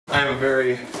I'm a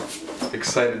very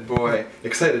excited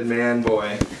man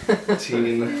boy,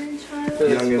 teen,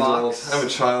 young adult. I'm a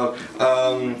child.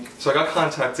 So I got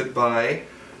contacted by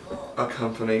a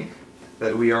company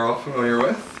that we are all familiar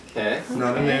with. Okay.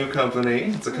 Not a new company.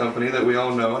 It's a company that we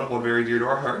all know and hold very dear to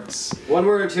our hearts. 1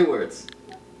 word or 2 words?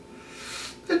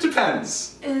 It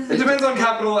depends. It depends on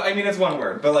capital. I mean, it's 1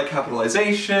 word, but like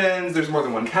capitalizations, there's more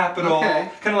than one capital. Okay.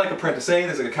 Kind of like ApprenticeA,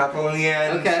 there's like a capital in the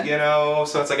end. Okay. You know,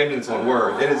 so it's like, I mean, it's 1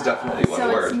 word. It is definitely one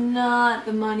word. So it's not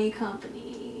the money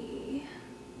company.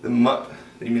 You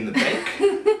mean the bank?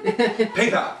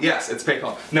 PayPal. Yes, it's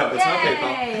PayPal. No, it's not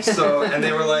PayPal. So, and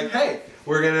they were like, hey,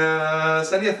 we're gonna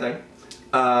send you a thing.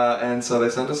 And so they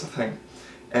sent us a thing,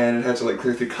 and it had to like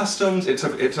clear through customs. It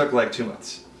took like 2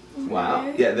 months.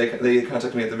 Wow. Yeah, they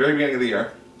contacted me at the very beginning of the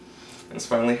year, and it's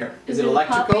finally here. Is it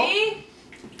electrical? Puppy?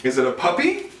 Is it a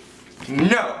puppy?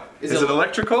 No. Is it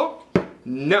electrical?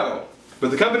 No. But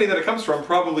the company that it comes from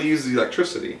probably uses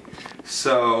electricity.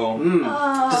 So...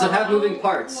 Does it have moving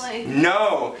parts?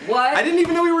 No. What? I didn't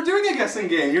even know we were doing a guessing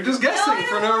game. You're just guessing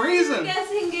for no reason.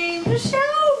 Guessing game. Just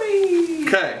show me.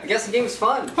 Okay. The guessing game's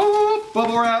fun. Oh,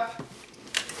 bubble wrap.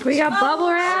 We got bubble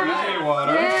wrap. Right.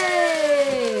 Water.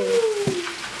 Yay!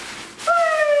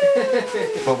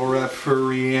 Bubble wrap for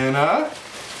Rianna.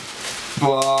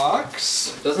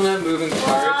 Box. Doesn't have moving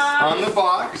parts. On the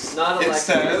box, Not it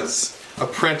says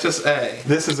ApprenticeA.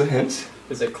 This is a hint.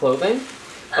 Is it clothing?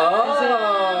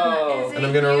 Oh! And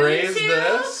I'm gonna raise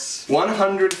this.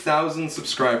 100,000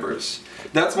 subscribers.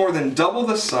 That's more than double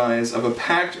the size of a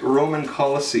packed Roman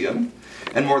Colosseum,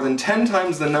 and more than 10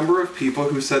 times the number of people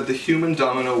who set the human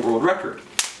domino world record.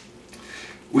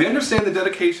 We understand the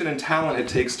dedication and talent it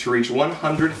takes to reach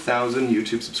 100,000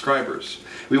 YouTube subscribers.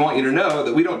 We want you to know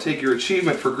that we don't take your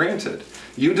achievement for granted.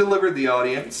 You delivered the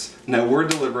audience, now we're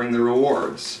delivering the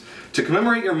rewards. To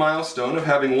commemorate your milestone of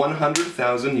having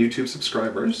 100,000 YouTube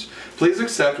subscribers, please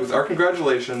accept with our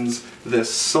congratulations this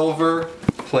silver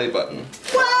play button.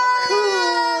 Wow!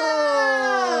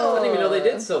 I didn't even know they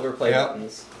did silver play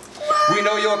buttons. We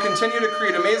know you'll continue to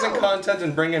create amazing content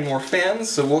and bring in more fans,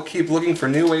 so we'll keep looking for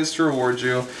new ways to reward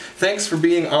you. Thanks for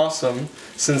being awesome.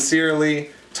 Sincerely,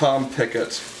 Tom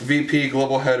Pickett, VP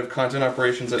Global Head of Content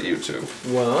Operations at YouTube.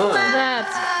 Wow.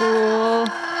 That's cool.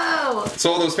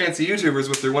 So all those fancy YouTubers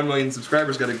with their 1 million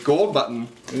subscribers got a gold button,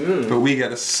 but we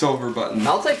got a silver button.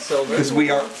 I'll take silver. Because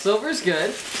we are... Silver's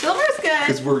good. Silver's good.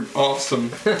 Because we're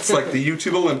awesome. It's like the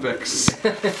YouTube Olympics.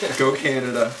 Go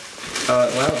Canada. Wow.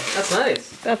 That's nice.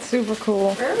 That's super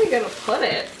cool. Where are we gonna put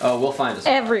it? Oh, we'll find a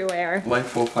spot. Everywhere.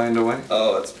 Life will find a way.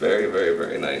 Oh, that's very, very,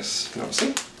 very nice. You want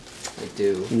to see? I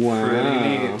do. Wow. Pretty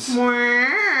neat.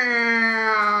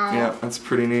 Wow. Yeah, that's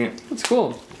pretty neat. That's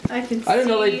cool. I can see I didn't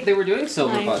know they were doing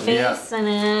silver my buttons. face in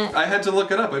it. I had to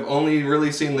look it up. I've only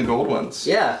really seen the gold ones.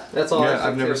 Yeah, that's all. Yeah,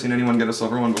 I've never seen anyone get a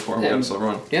silver one before. We got a silver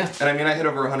one. Yeah. And I mean, I hit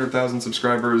over 100,000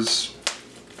 subscribers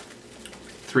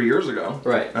 3 years ago.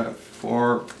 Right.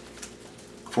 4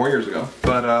 years ago.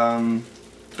 But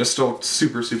it's still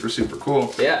super, super, super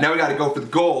cool. Yeah. Now we got to go for the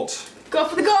gold. Go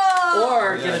for the gold!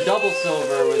 Or get a double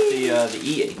silver with the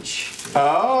EH.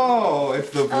 Oh,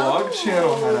 if the vlog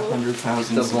channel had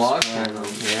 100,000 The vlog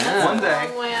subscribers. channel. Yeah. One day.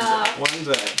 Long way up. One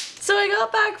day. So I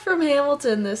got back from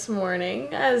Hamilton this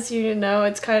morning. As you know,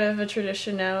 it's kind of a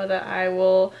tradition now that I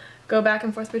will go back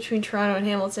and forth between Toronto and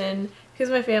Hamilton because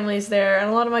my family's there and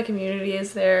a lot of my community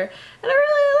is there, and I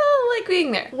really like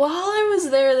being there. While I was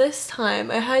there this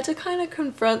time, I had to kind of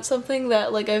confront something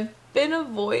that like I've been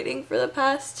avoiding for the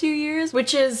past 2 years,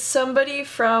 which is somebody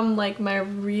from like my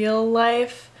real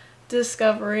life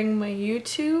discovering my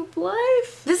YouTube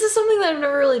life. This is something that I've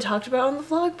never really talked about on the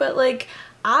vlog, but like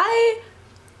I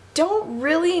don't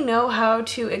really know how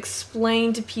to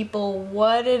explain to people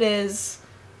what it is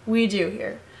we do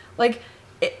here. Like,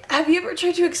 have you ever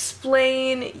tried to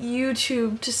explain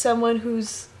YouTube to someone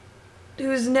who's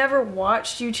never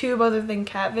watched YouTube other than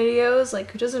cat videos,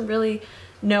 like who doesn't really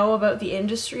know about the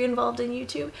industry involved in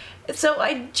YouTube? So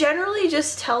I generally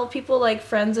just tell people like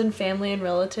friends and family and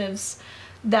relatives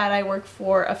that I work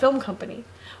for a film company,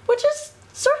 which is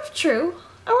sort of true.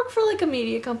 I work for like a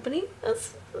media company,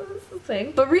 that's the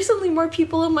thing. But recently more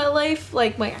people in my life,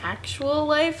 like my actual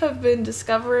life, have been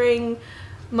discovering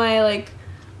my like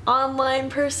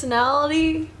online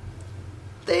personality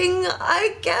thing,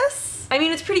 I guess. I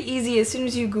mean, it's pretty easy. As soon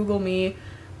as you Google me,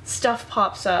 stuff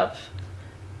pops up.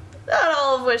 Not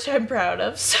all of which I'm proud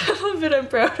of. Some of it I'm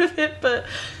proud of it, but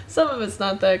some of it's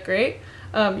not that great.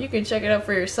 You can check it out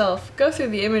for yourself. Go through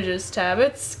the images tab.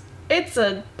 It's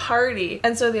a party.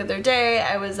 And so the other day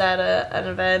I was at an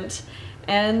event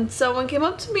and someone came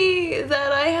up to me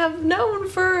that I have known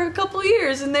for a couple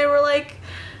years and they were like,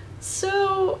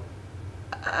 so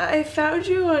I found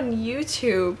you on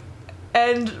YouTube.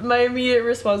 And my immediate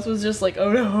response was just like,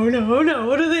 oh no, oh no, oh no,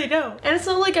 what do they know? And it's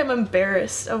not like I'm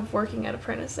embarrassed of working at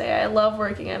ApprenticeA. I love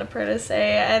working at ApprenticeA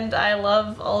and I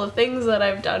love all the things that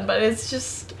I've done, but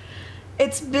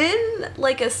it's been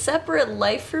like a separate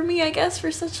life for me, I guess,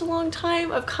 for such a long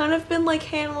time. I've kind of been like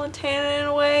Hannah Montana in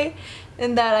a way,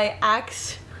 in that I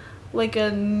act like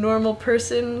a normal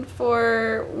person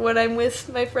for when I'm with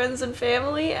my friends and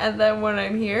family, and then when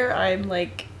I'm here, I'm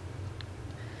like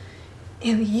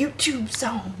in the YouTube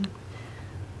zone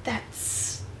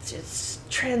that's just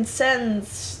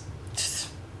transcends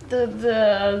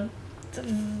the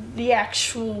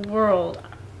actual world.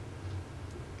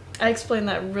 I explained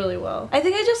that really well. I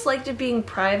think I just liked it being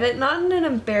private, not in an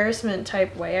embarrassment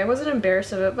type way. I wasn't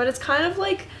embarrassed of it, but it's kind of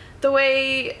like the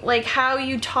way, like how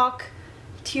you talk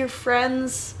to your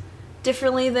friends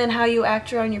differently than how you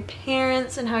act around your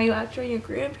parents and how you act around your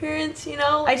grandparents, you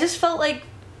know? I just felt like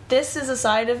this is a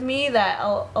side of me that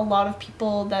a lot of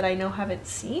people that I know haven't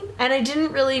seen. And I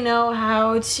didn't really know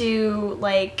how to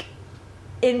like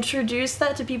introduce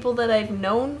that to people that I've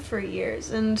known for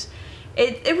years. And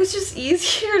it was just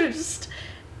easier to just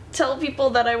tell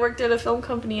people that I worked at a film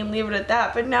company and leave it at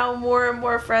that. But now more and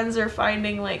more friends are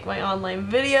finding like my online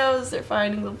videos, they're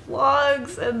finding the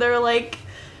vlogs, and they're like,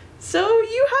 so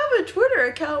you have a Twitter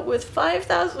account with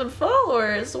 5,000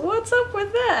 followers, what's up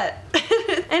with that?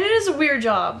 And it is a weird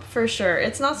job, for sure.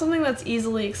 It's not something that's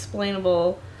easily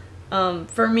explainable,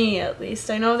 for me at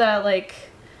least. I know that like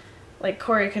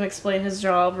Corey can explain his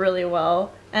job really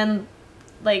well, and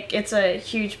like it's a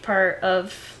huge part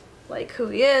of like who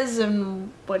he is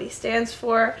and what he stands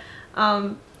for.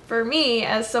 For me,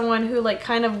 as someone who like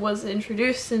kind of was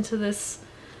introduced into this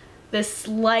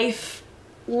life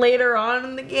later on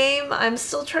in the game, I'm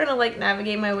still trying to like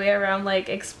navigate my way around like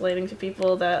explaining to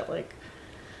people that like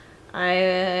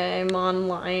I'm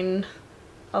online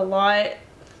a lot,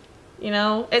 you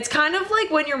know? It's kind of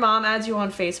like when your mom adds you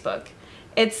on Facebook.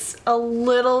 It's a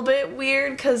little bit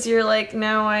weird because you're like,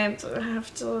 now I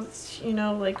have to, you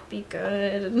know, like be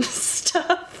good and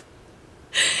stuff.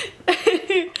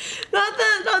 Not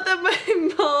that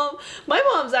my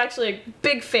mom's actually a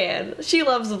big fan. She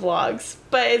loves the vlogs,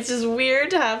 but it's just weird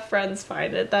to have friends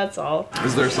find it, that's all.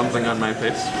 Is there something on my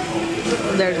face?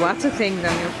 There's lots of things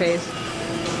on your face.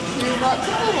 There's lots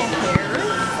of little hairs.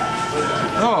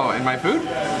 Oh, in my food?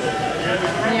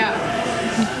 Yeah.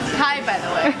 Hi, by the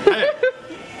way. Hey,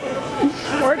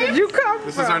 Where did you come from?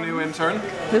 this is our new intern.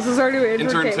 This is our new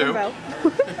intern, Intern two. Bell.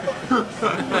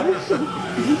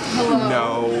 Hello.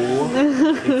 No,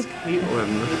 it's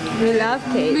Caitlin. We love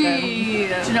Kate. Me.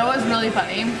 Do you know what's really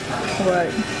funny? What?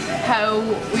 How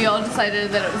we all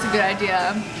decided that it was a good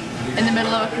idea in the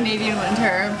middle of a Canadian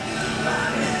winter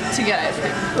to get ice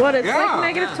cream. What? It's Yeah. like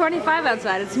negative 25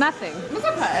 outside. It's nothing. It's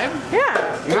okay.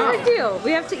 Yeah, no big deal.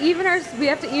 We have to even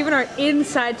our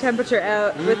inside temperature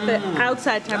out with the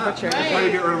outside temperature. Right. How do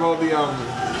you get rid of all the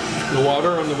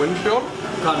water on the windshield?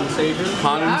 Condensation.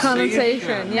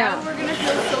 Condensation, yeah. Now we're gonna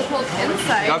feel so cold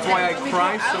inside. That's why I and when we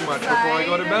cry go so much before I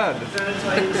go to outside-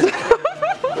 bed.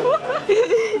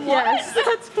 Yes,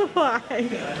 that's why.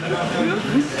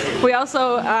 We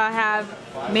also have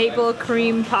maple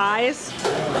cream pies.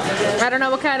 I don't know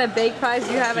what kind of baked pies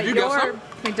you have Did at you get your some?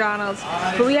 McDonald's,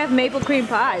 but we have maple cream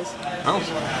pies. Oh,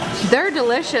 They're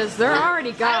delicious. They're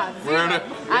already gone. we're in it.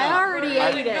 I already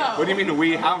ate it. What do you mean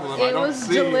we have them? I It don't was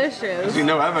see. delicious. I see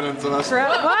no evidence of us.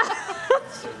 What?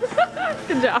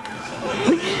 Good job.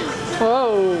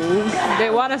 Whoa, they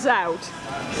want us out.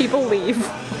 People leave.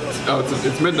 Oh,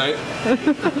 it's midnight.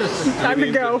 Time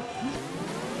to go.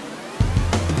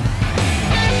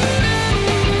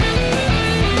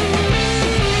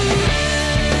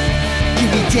 Give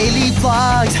me daily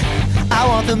vlogs, I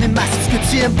want them in my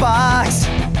subscription box.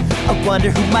 I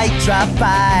wonder who might drop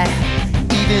by,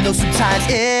 even though sometimes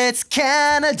it's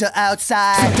Canada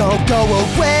outside. So don't go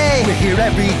away, we're here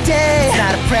every day. It's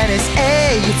not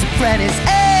ApprenticeA, it's ApprenticeA.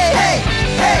 Hey,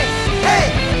 hey,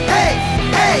 hey.